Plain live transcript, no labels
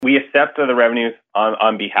we accept the revenues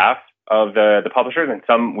on behalf of the publishers, and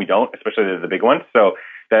some we don't, especially the big ones. So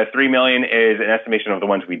the 3 million is an estimation of the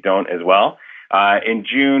ones we don't as well. In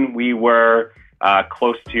June, we were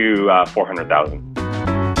close to 400,000.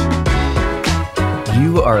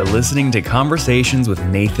 You are listening to Conversations with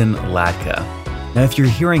Nathan Latka. Now, if you're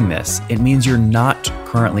hearing this, it means you're not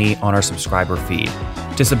currently on our subscriber feed.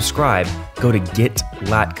 To subscribe, go to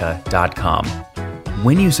getlatka.com.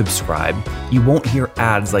 When you subscribe, you won't hear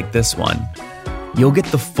ads like this one. You'll get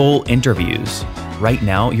the full interviews. Right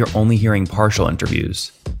now, you're only hearing partial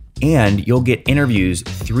interviews. And you'll get interviews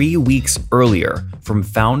 3 weeks earlier from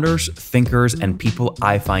founders, thinkers, and people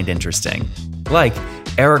I find interesting. Like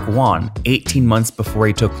Eric Yuan, 18 months before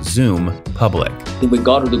he took Zoom public. We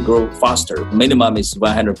got to grow faster. Minimum is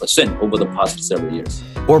 100% over the past several years.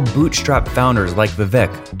 Or bootstrap founders like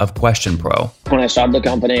Vivek of Question Pro. When I started the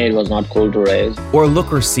company, it was not cool to raise. Or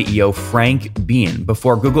Looker CEO Frank Bean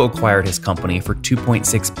before Google acquired his company for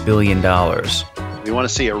 $2.6 billion. We want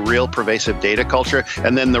to see a real pervasive data culture,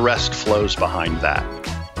 and then the rest flows behind that.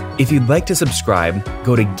 If you'd like to subscribe,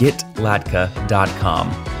 go to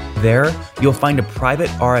getlatka.com. There, you'll find a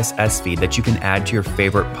private RSS feed that you can add to your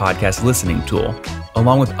favorite podcast listening tool,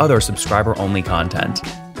 along with other subscriber-only content.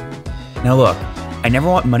 Now look, I never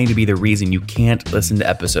want money to be the reason you can't listen to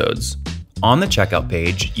episodes. On the checkout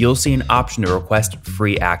page, you'll see an option to request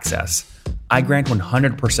free access. I grant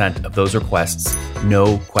 100% of those requests,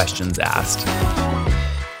 no questions asked.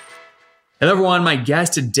 Hello, everyone. My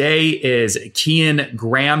guest today is Kian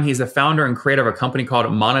Graham. He's the founder and creator of a company called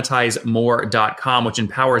MonetizeMore.com, which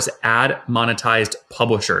empowers ad monetized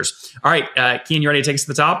publishers. All right, Kian, you ready to take us to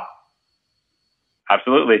the top?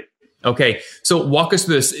 Absolutely. Okay, so walk us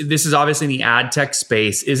through this. This is obviously in the ad tech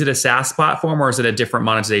space. Is it a SaaS platform or is it a different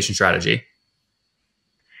monetization strategy?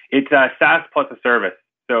 It's a SaaS plus a service.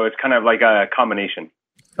 So it's kind of like a combination.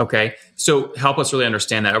 Okay. So help us really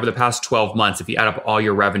understand that. Over the past 12 months, if you add up all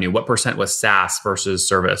your revenue, what % was SaaS versus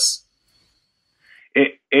service?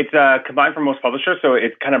 It's combined for most publishers. So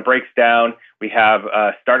it kind of breaks down. We have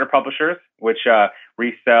starter publishers, which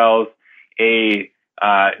resells a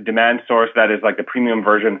demand source that is like the premium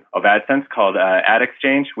version of AdSense called Ad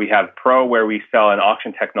Exchange. We have Pro, where we sell an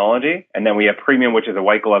auction technology. And then we have Premium, which is a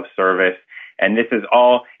white glove service. And this is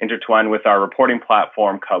all intertwined with our reporting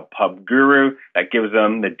platform called PubGuru that gives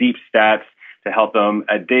them the deep stats to help them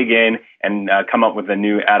dig in and come up with a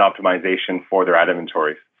new ad optimization for their ad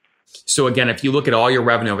inventories. So again, if you look at all your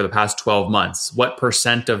revenue over the past 12 months, what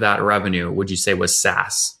 % of that revenue would you say was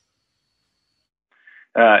SaaS?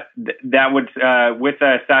 That would, with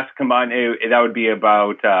SaaS combined, that would be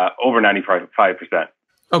about over 95%.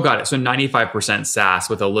 Oh, got it. So 95%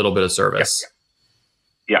 SaaS with a little bit of service.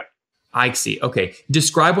 Yeah. I see. Okay.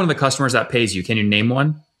 Describe one of the customers that pays you. Can you name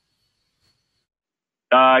one?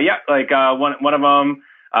 Yeah, like one of them,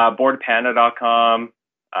 boardpanda.com,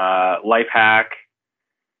 Lifehack.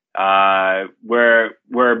 We're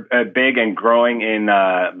big and growing in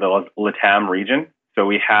the LATAM region. So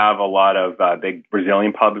we have a lot of big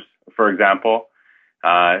Brazilian pubs, for example.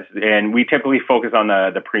 And we typically focus on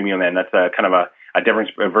the premium end. That's kind of a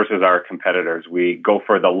difference versus our competitors. We go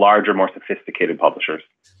for the larger, more sophisticated publishers.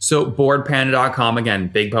 So boardpanda.com, again,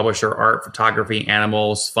 big publisher, art, photography,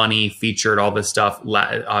 animals, funny, featured, all this stuff.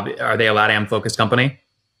 Are they a LATAM focused company?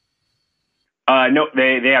 No,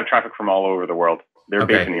 they have traffic from all over the world. They're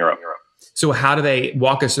based in Europe. So how do they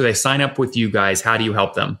walk us through? They sign up with you guys. How do you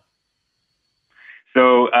help them?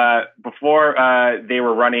 So before they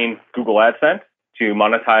were running Google AdSense to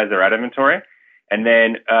monetize their ad inventory. And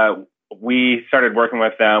then we started working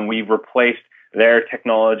with them. We replaced their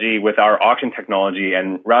technology with our auction technology.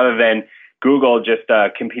 And rather than Google just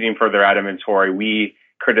competing for their ad inventory, we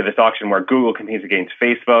created this auction where Google competes against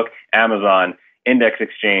Facebook, Amazon, Index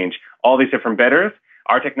Exchange, all these different bidders.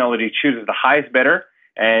 Our technology chooses the highest bidder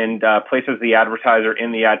and places the advertiser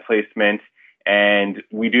in the ad placement. And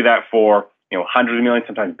we do that for hundreds of millions,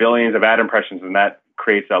 sometimes billions of ad impressions, and that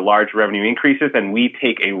creates a large revenue increases, and we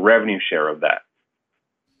take a revenue share of that.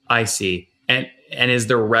 I see. And is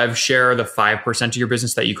the rev share the 5% of your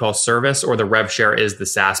business that you call service, or the rev share is the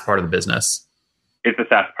SaaS part of the business? It's the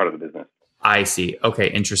SaaS part of the business. I see.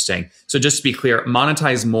 Okay, interesting. So just to be clear,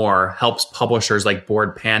 Monetize More helps publishers like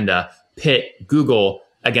Board Panda pit Google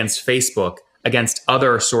against Facebook, against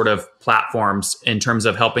other sort of platforms in terms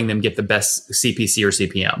of helping them get the best CPC or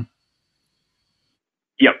CPM.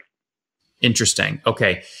 Yep. Interesting.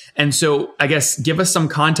 Okay. And so I guess give us some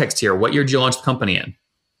context here. What year did you launch the company in?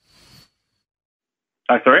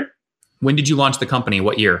 Sorry? When did you launch the company?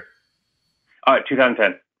 What year?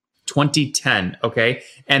 2010. 2010. Okay.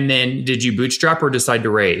 And then did you bootstrap or decide to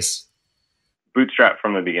raise? bootstrap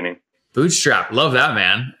from the beginning. Bootstrap. Love that,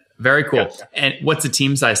 man. Very cool. Yeah. And what's the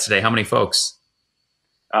team size today? How many folks?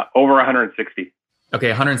 Over 160. Okay,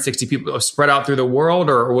 160 people spread out through the world,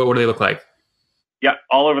 or what do they look like? Yeah,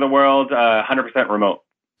 all over the world, 100% remote.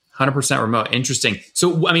 100% remote. Interesting.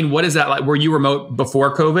 So, I mean, what is that like? Were you remote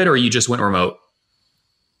before COVID, or you just went remote?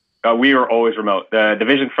 We were always remote. The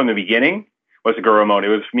vision from the beginning was to go remote. It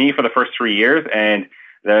was me for the first 3 years, and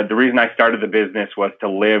the reason I started the business was to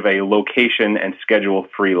live a location and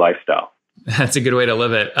schedule-free lifestyle. That's a good way to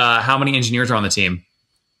live it. How many engineers are on the team?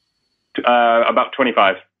 About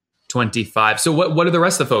 25. 25. So what do the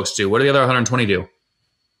rest of the folks do? What do the other 120 do?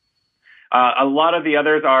 A lot of the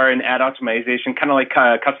others are in ad optimization, kind of like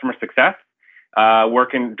customer success,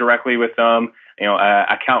 working directly with them,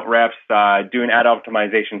 account reps, doing ad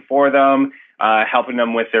optimization for them, helping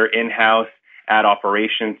them with their in-house ad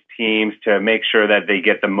operations teams to make sure that they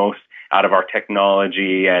get the most out of our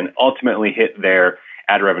technology and ultimately hit their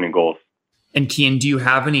ad revenue goals. And Kian, do you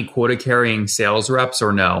have any quota carrying sales reps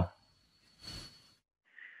or no?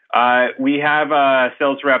 We have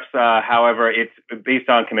sales reps. However, it's based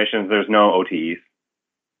on commissions. There's no OTEs.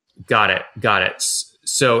 Got it.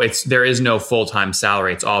 So there is no full-time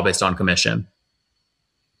salary. It's all based on commission.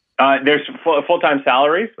 There's full-time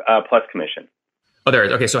salaries plus commission. Oh, there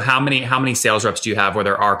is. Okay. So how many sales reps do you have where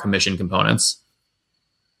there are commission components?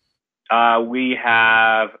 We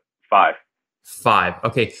have 5. 5.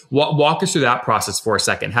 Okay. Walk us through that process for a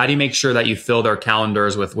second. How do you make sure that you fill their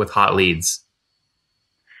calendars with hot leads?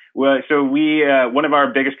 Well, so we one of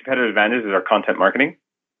our biggest competitive advantages is our content marketing,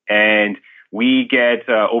 and we get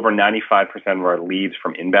over 95% of our leads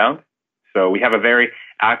from inbound. So we have a very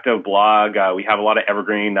active blog. We have a lot of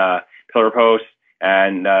evergreen pillar posts,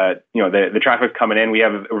 and the traffic's coming in.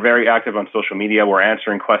 We're very active on social media. We're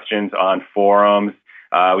answering questions on forums.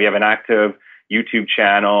 We have an active YouTube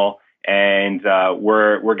channel, and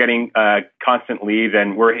we're getting constant leads,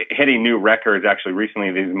 and we're hitting new records actually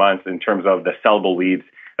recently these months in terms of the sellable leads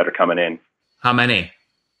that are coming in. How many?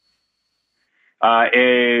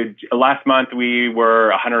 Last month we were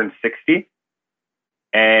 160,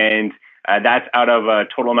 and that's out of a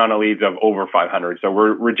total amount of leads of over 500. So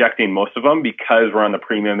we're rejecting most of them because we're on the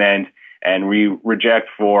premium end, and we reject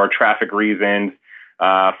for traffic reasons,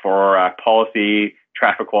 for policy,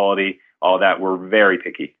 traffic quality, all that. We're very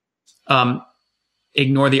picky.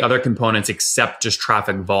 Ignore the other components except just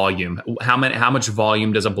traffic volume. How much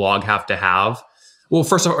volume does a blog have to have? Well,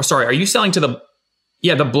 first, sorry, are you selling to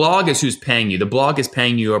the blog is who's paying you. The blog is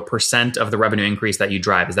paying you a % of the revenue increase that you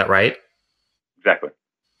drive. Is that right? Exactly.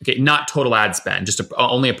 Okay. Not total ad spend, just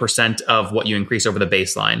only a % of what you increase over the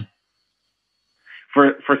baseline.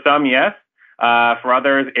 For some, yes. For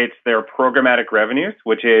others, it's their programmatic revenues,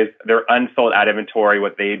 which is their unsold ad inventory,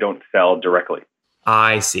 what they don't sell directly.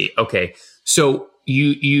 I see. Okay. So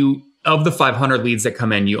you of the 500 leads that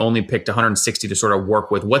come in, you only picked 160 to sort of work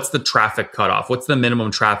with. What's the traffic cutoff? What's the minimum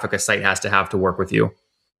traffic a site has to work with you?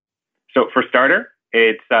 So for starter,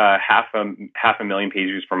 it's half a million page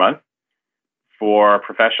views per month. For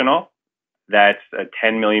professional, that's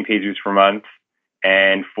 10 million page views per month.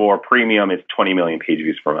 And for premium, it's 20 million page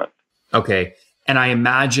views per month. Okay. And I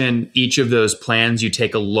imagine each of those plans, you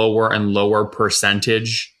take a lower and lower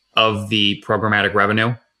percentage of the programmatic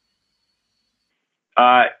revenue?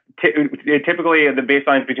 Typically, the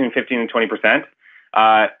baseline is between 15 and 20%.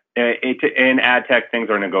 In ad tech, things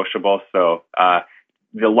are negotiable. So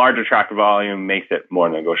the larger traffic volume makes it more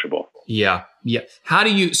negotiable. Yeah. How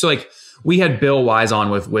do you, we had Bill Wise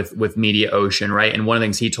on with Mediaocean, right? And one of the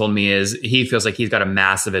things he told me is he feels like he's got a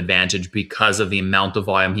massive advantage because of the amount of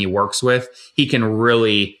volume he works with. He can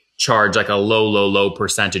really charge like a low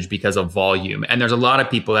percentage because of volume. And there's a lot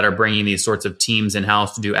of people that are bringing these sorts of teams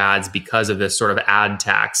in-house to do ads because of this sort of ad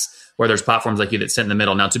tax, where there's platforms like you that sit in the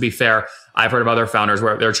middle. Now, to be fair, I've heard of other founders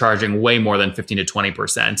where they're charging way more than 15 to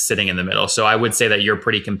 20% sitting in the middle. So I would say that you're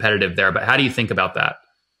pretty competitive there. But how do you think about that?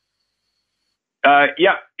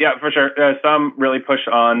 Yeah, for sure. Some really push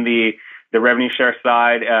on the revenue share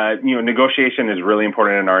side. Negotiation is really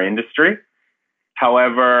important in our industry.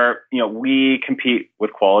 However, we compete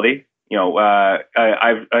with quality.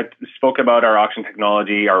 I spoke about our auction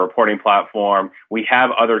technology, our reporting platform. We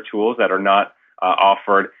have other tools that are not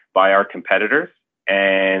offered by our competitors.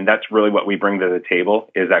 And that's really what we bring to the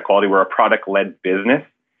table is that quality. We're a product-led business.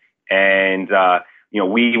 And,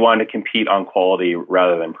 we want to compete on quality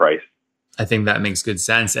rather than price. I think that makes good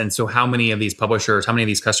sense. And so how many of these publishers, how many of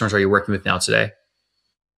these customers are you working with now today?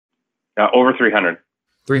 Over 300.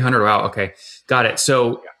 300. Wow. Okay. Got it.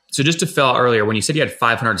 So just to fill out earlier, when you said you had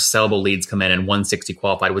 500 sellable leads come in and 160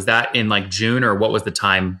 qualified, was that in like June or what was the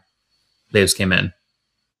time those came in?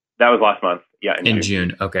 That was last month. Yeah, in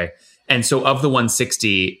June. Okay. And so of the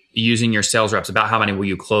 160, using your sales reps, about how many will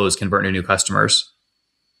you close, convert to new customers?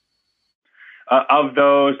 Of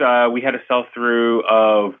those, we had a sell-through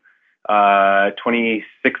of 26%.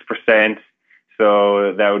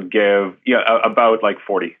 So that would give about like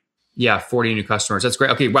 40. Yeah, 40 new customers. That's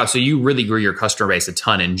great. Okay, wow. So you really grew your customer base a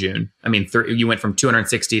ton in June. I mean, you went from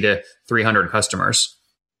 260 to 300 customers.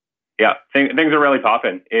 Yeah, things are really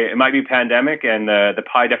popping. It might be pandemic, and the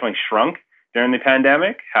pie definitely shrunk during the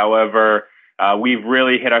pandemic. However, we've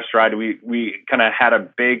really hit our stride. We kind of had a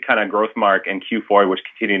big kind of growth mark in Q4, which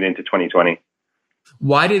continued into 2020.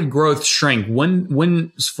 Why did growth shrink?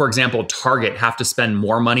 When, for example, Target have to spend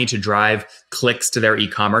more money to drive clicks to their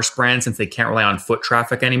e-commerce brand since they can't rely on foot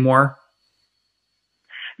traffic anymore?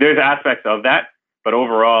 There's aspects of that, but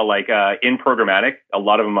overall, like in programmatic, a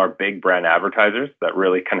lot of them are big brand advertisers that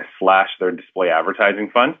really kind of slash their display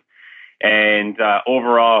advertising funds. And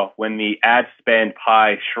overall, when the ad spend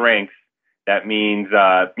pie shrinks, that means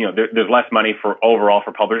there's less money for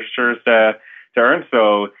publishers to earn.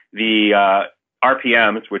 So the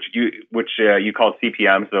RPMs, which you call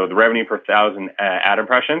CPM, so the revenue per thousand ad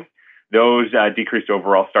impressions, those decreased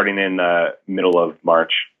overall starting in the middle of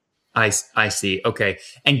March. I see. Okay.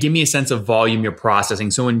 And give me a sense of volume you're processing.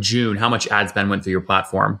 So in June, how much ad spend went through your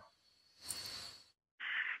platform?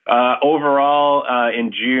 Overall,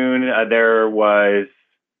 in June, there was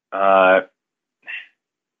about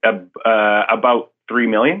 3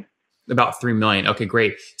 million. About 3 million. Okay,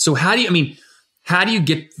 great. So how do you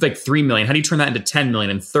get like 3 million? How do you turn that into 10 million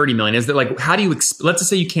and 30 million? Is that like, how do you, let's just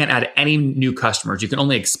say you can't add any new customers. You can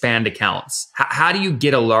only expand accounts. How do you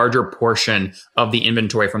get a larger portion of the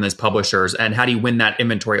inventory from these publishers? And how do you win that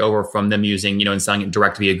inventory over from them using, and selling it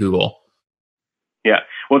direct via Google? Yeah.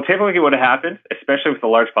 Well, typically what happens, especially with the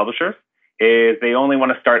large publishers, is they only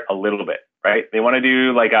want to start a little bit, right? They want to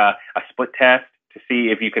do like a split test to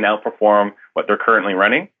see if you can outperform what they're currently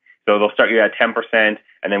running. So they'll start you at 10%.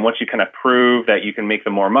 And then once you kind of prove that you can make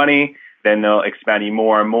them more money, then they'll expand you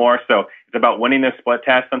more and more. So it's about winning those split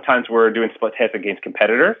tests. Sometimes we're doing split tests against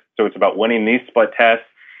competitors. So it's about winning these split tests.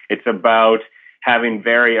 It's about having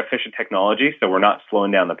very efficient technology. So we're not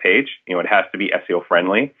slowing down the page. It has to be SEO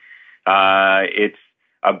friendly. It's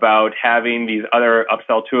about having these other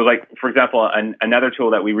upsell tools. Like, for example, another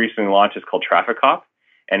tool that we recently launched is called Traffic Cop,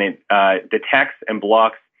 and it detects and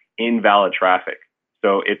blocks invalid traffic.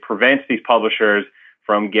 So it prevents these publishers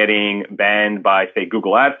from getting banned by, say,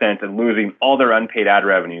 Google AdSense and losing all their unpaid ad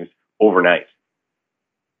revenues overnight.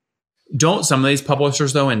 Don't some of these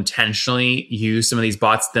publishers, though, intentionally use some of these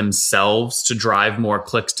bots themselves to drive more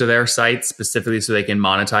clicks to their sites, specifically so they can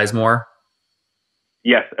monetize more?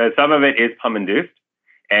 Yes, some of it is pub-induced,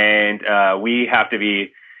 and we have to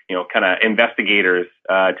be, kind of investigators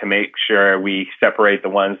to make sure we separate the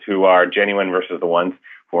ones who are genuine versus the ones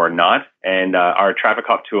who are not. And our Traffic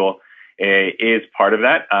Cop tool is part of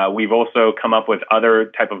that. We've also come up with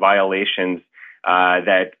other type of violations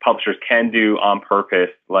that publishers can do on purpose,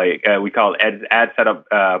 like we call it ad setup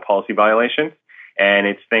policy violations. And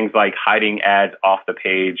it's things like hiding ads off the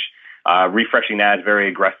page, refreshing ads very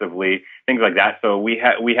aggressively, things like that. So we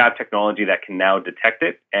have technology that can now detect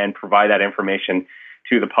it and provide that information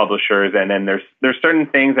to the publishers. And then there's certain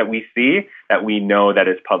things that we see that we know that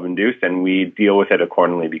is pub induced, and we deal with it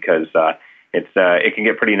accordingly because it can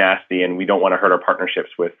get pretty nasty, and we don't want to hurt our partnerships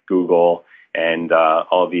with Google and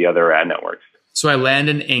all the other ad networks. So I land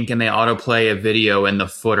in Ink and they autoplay a video in the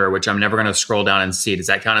footer, which I'm never going to scroll down and see. Does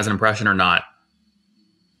that count as an impression or not?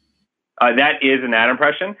 That is an ad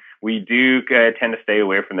impression. We do tend to stay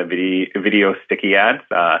away from the video sticky ads.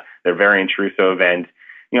 They're very intrusive, and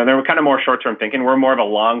they're kind of more short-term thinking. We're more of a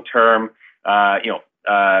long-term,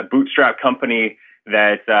 bootstrap company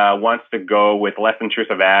that wants to go with less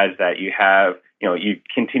intrusive ads that you have. You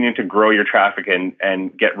continue to grow your traffic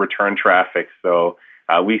and get return traffic. So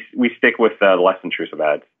we stick with less intrusive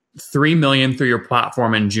ads. 3 million through your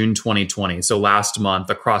platform in June 2020. So last month,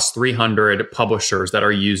 across 300 publishers that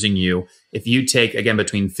are using you. If you take, again,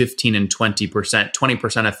 between 15 and 20%,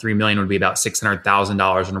 20% of 3 million would be about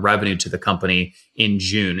 $600,000 in revenue to the company in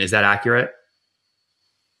June. Is that accurate?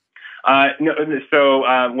 No.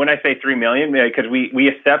 So when I say 3 million, because we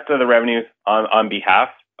accept the revenues on behalf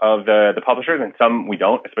of the publishers, and some we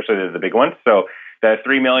don't, especially the big ones. So the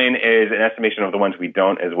 3 million is an estimation of the ones we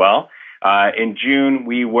don't as well. In June,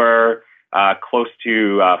 we were close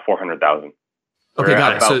to 400,000. Okay,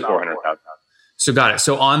 got it. About 400,000. So got it.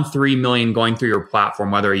 So on 3 million going through your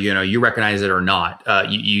platform, whether you recognize it or not,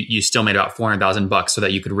 you still made about $400,000 so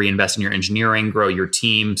that you could reinvest in your engineering, grow your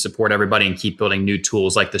team, support everybody, and keep building new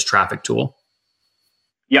tools like this traffic tool.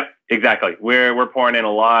 Yep, exactly. We're pouring in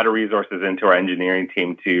a lot of resources into our engineering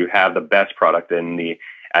team to have the best product in the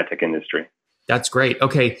ad tech industry. That's great.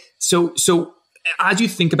 Okay. So as you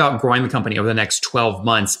think about growing the company over the next 12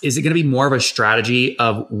 months, is it going to be more of a strategy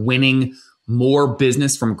of winning more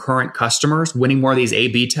business from current customers, winning more of these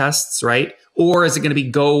A/B tests, right? Or is it going to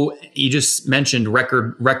be you just mentioned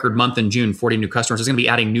record month in June, 40 new customers. It's going to be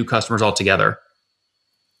adding new customers altogether.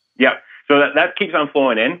 Yeah. So that keeps on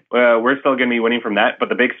flowing in. We're still going to be winning from that. But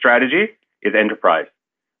the big strategy is enterprise.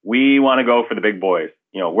 We want to go for the big boys.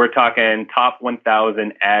 We're talking top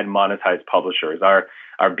 1,000 ad monetized publishers. Our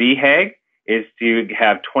BHAG is to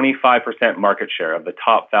have 25% market share of the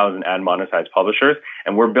top 1,000 ad monetized publishers.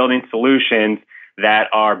 And we're building solutions that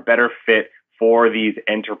are better fit for these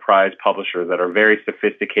enterprise publishers that are very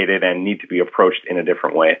sophisticated and need to be approached in a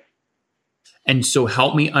different way. And so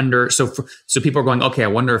help me so people are going, okay, I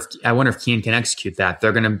wonder if Cian can execute that.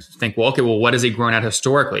 They're going to think, well, what has he grown at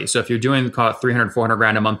historically? So if you're doing, call it 300, 400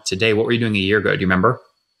 grand a month today, what were you doing a year ago? Do you remember?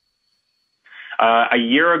 A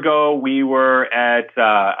year ago, we were at,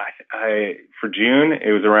 for June,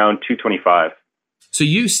 it was around 225. So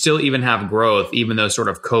you still even have growth, even though sort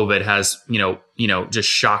of COVID has, just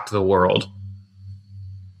shocked the world.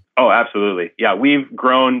 Oh, absolutely. Yeah, we've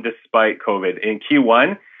grown despite COVID. In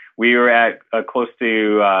Q1, we were at close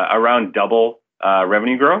to around double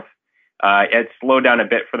revenue growth. It slowed down a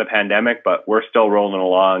bit for the pandemic, but we're still rolling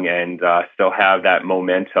along and still have that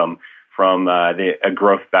momentum from the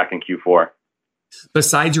growth back in Q4.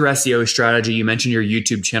 Besides your SEO strategy, you mentioned your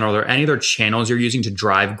YouTube channel. Are there any other channels you're using to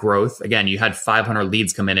drive growth? Again, you had 500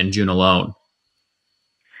 leads come in June alone.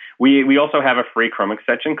 We also have a free Chrome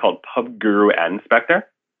extension called PubGuru Ad Inspector.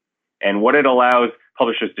 And what it allows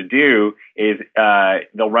publishers to do is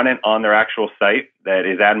they'll run it on their actual site that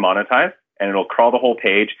is ad monetized, and it'll crawl the whole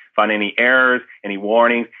page, find any errors, any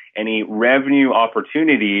warnings, any revenue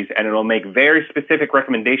opportunities, and it'll make very specific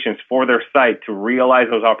recommendations for their site to realize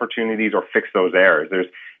those opportunities or fix those errors. There's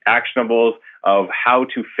actionables of how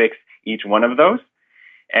to fix each one of those.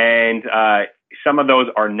 And some of those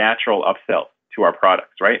are natural upsells to our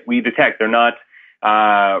products, right? We detect they're not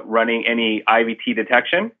running any IVT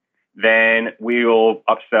detection, then we will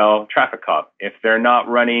upsell Traffic Cop. If they're not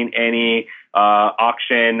running any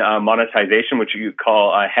auction monetization, which you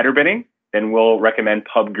call header bidding, then we'll recommend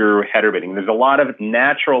PubGuru header bidding. There's a lot of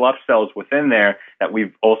natural upsells within there that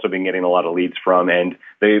we've also been getting a lot of leads from. And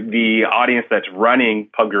the audience that's running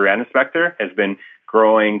PubGuru Ad Inspector has been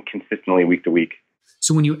growing consistently week to week.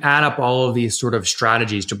 So when you add up all of these sort of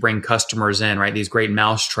strategies to bring customers in, right, these great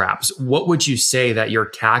mouse traps, what would you say that your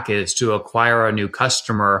CAC is to acquire a new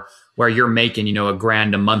customer where you're making,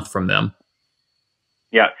 $1,000 a month from them?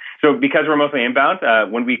 Yeah. So because we're mostly inbound,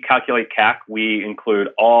 when we calculate CAC, we include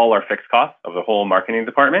all our fixed costs of the whole marketing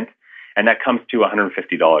department, and that comes to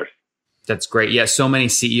 $150. That's great. Yeah, so many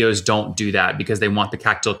CEOs don't do that because they want the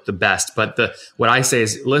CAC to look the best. But what I say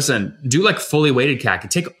is, listen, do like fully weighted CAC.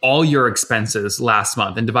 Take all your expenses last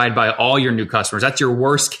month and divide by all your new customers. That's your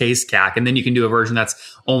worst case CAC. And then you can do a version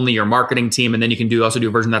that's only your marketing team. And then you can also do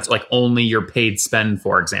a version that's like only your paid spend,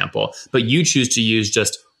 for example. But you choose to use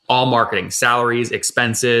just all marketing, salaries,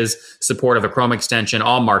 expenses, support of the Chrome extension,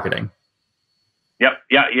 all marketing. Yep.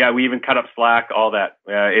 Yeah. We even cut up Slack, all that.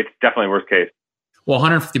 It's definitely worst case. Well,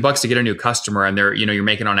 $150 to get a new customer, and you're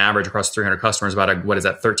making on average across 300 customers about what is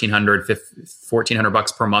that, $1,300,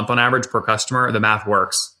 $1,400 per month on average per customer. The math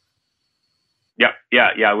works. Yeah.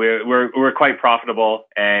 We're quite profitable,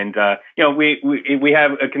 and we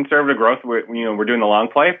have a conservative growth. We're doing the long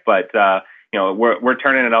play, but we're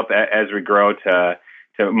turning it up as we grow to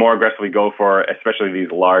more aggressively go for especially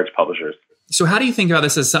these large publishers. So, how do you think about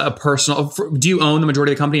this as a personal? Do you own the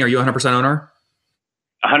majority of the company? Are you 100% owner?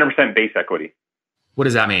 100% base equity. What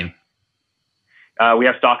does that mean? We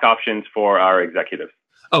have stock options for our executives.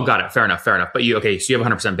 Oh, got it. Fair enough. But so you have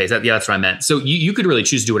 100% base. That's what I meant. So you could really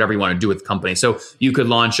choose to do whatever you want to do with the company. So you could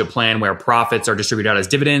launch a plan where profits are distributed out as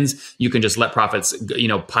dividends. You can just let profits,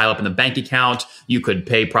 pile up in the bank account. You could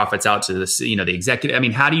pay profits out to the executive. I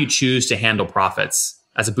mean, how do you choose to handle profits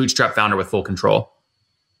as a bootstrap founder with full control?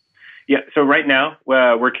 Yeah. So right now,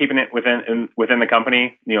 we're keeping it within the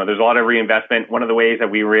company. There's a lot of reinvestment. One of the ways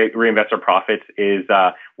that we reinvest our profits is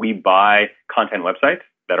we buy content websites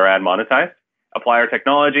that are ad monetized, apply our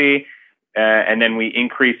technology, and then we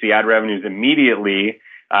increase the ad revenues immediately,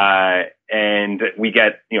 and we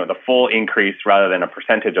get the full increase rather than a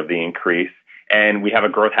percentage of the increase. And we have a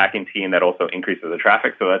growth hacking team that also increases the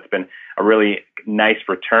traffic. So that's been a really nice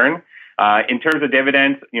return. In terms of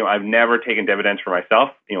dividends, I've never taken dividends for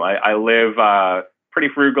myself. I live pretty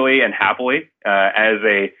frugally and happily as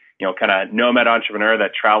a kind of nomad entrepreneur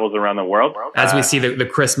that travels around the world. As we see the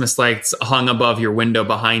Christmas lights hung above your window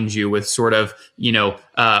behind you with sort of,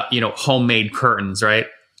 homemade curtains, right?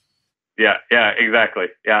 Yeah, exactly.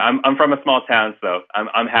 Yeah, I'm from a small town, so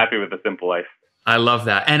I'm happy with the simple life. I love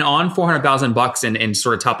that. And on $400,000 in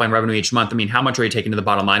sort of top line revenue each month, I mean, how much are you taking to the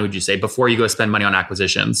bottom line, would you say, before you go spend money on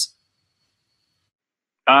acquisitions?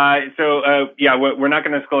 We're not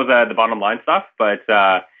going to disclose the bottom line stuff, but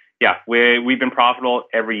we've been profitable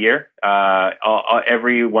every year,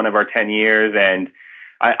 every one of our 10 years. And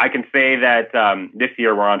I can say that this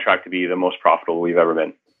year we're on track to be the most profitable we've ever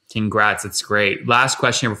been. Congrats. It's great. Last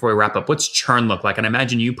question here before we wrap up. What's churn look like? And I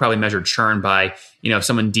imagine you probably measure churn by, if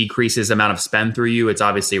someone decreases the amount of spend through you, it's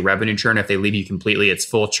obviously revenue churn. If they leave you completely, it's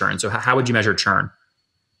full churn. So how would you measure churn?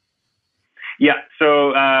 Yeah. So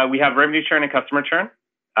we have revenue churn and customer churn.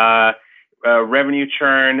 Revenue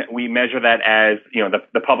churn, we measure that as,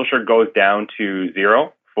 the publisher goes down to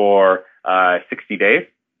 0 for 60 days.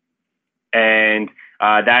 And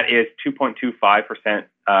that is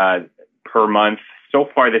 2.25% per month so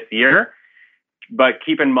far this year. But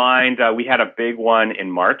keep in mind, we had a big one in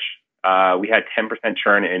March. We had 10%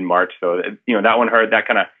 churn in March. So, that one hurt. That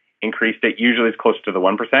kind of increased it. Usually it's close to the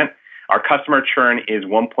 1%. Our customer churn is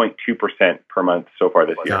 1.2% per month so far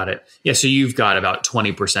this year. Got it. Yeah, so you've got about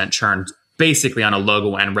 20% churn basically on a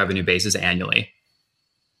logo and revenue basis annually.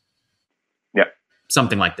 Yeah.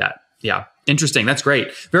 Something like that. Yeah. Interesting. That's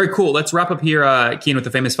great. Very cool. Let's wrap up here, Kian, with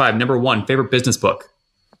the famous 5. Number 1, favorite business book?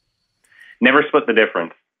 Never Split the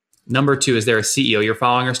Difference. Number 2, is there a CEO you're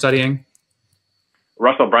following or studying?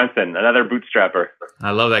 Russell Brunson, another bootstrapper. I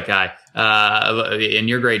love that guy. And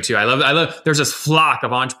you're great too. I love, there's this flock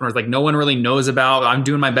of entrepreneurs like no one really knows about. I'm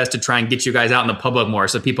doing my best to try and get you guys out in the public more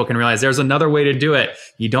so people can realize there's another way to do it.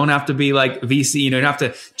 You don't have to be like VC, you don't have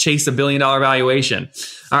to chase $1 billion valuation.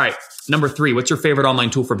 All right. Number 3, what's your favorite online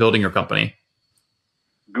tool for building your company?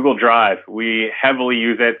 Google Drive. We heavily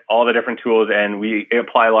use it, all the different tools, and we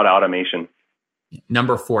apply a lot of automation.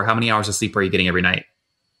 Number 4, how many hours of sleep are you getting every night?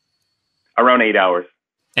 Around 8 hours.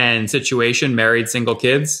 And situation, married, single,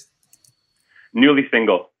 kids? Newly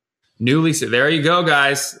single. There you go,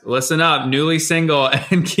 guys. Listen up. Newly single.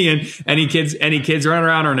 And Kian, any kids running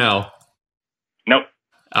around or no? Nope.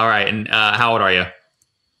 All right. And how old are you?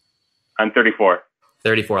 I'm 34.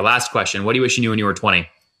 34. Last question. What do you wish you knew when you were 20?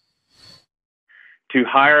 To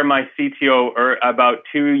hire my CTO about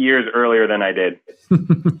 2 years earlier than I did.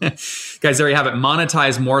 Guys, there you have it.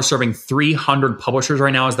 Monetize More, serving 300 publishers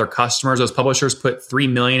right now as their customers. Those publishers put $3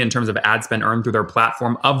 million in terms of ad spend earned through their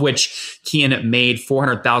platform, of which Kian made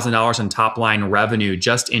 $400,000 in top line revenue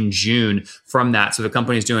just in June from that. So the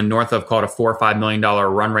company's doing north of, call it a $4 or $5 million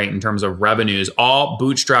run rate in terms of revenues, all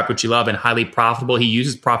bootstrapped, which you love, and highly profitable. He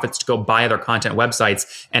uses profits to go buy other content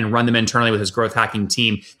websites and run them internally with his growth hacking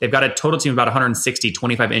team. They've got a total team of about 160,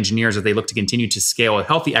 25 engineers as they look to continue to scale with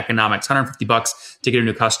healthy economics, $150 to get a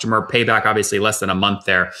new customer, payback obviously less than a month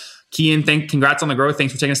there. Kian, congrats on the growth.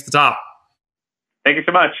 Thanks for taking us to the top. Thank you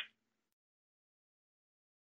so much.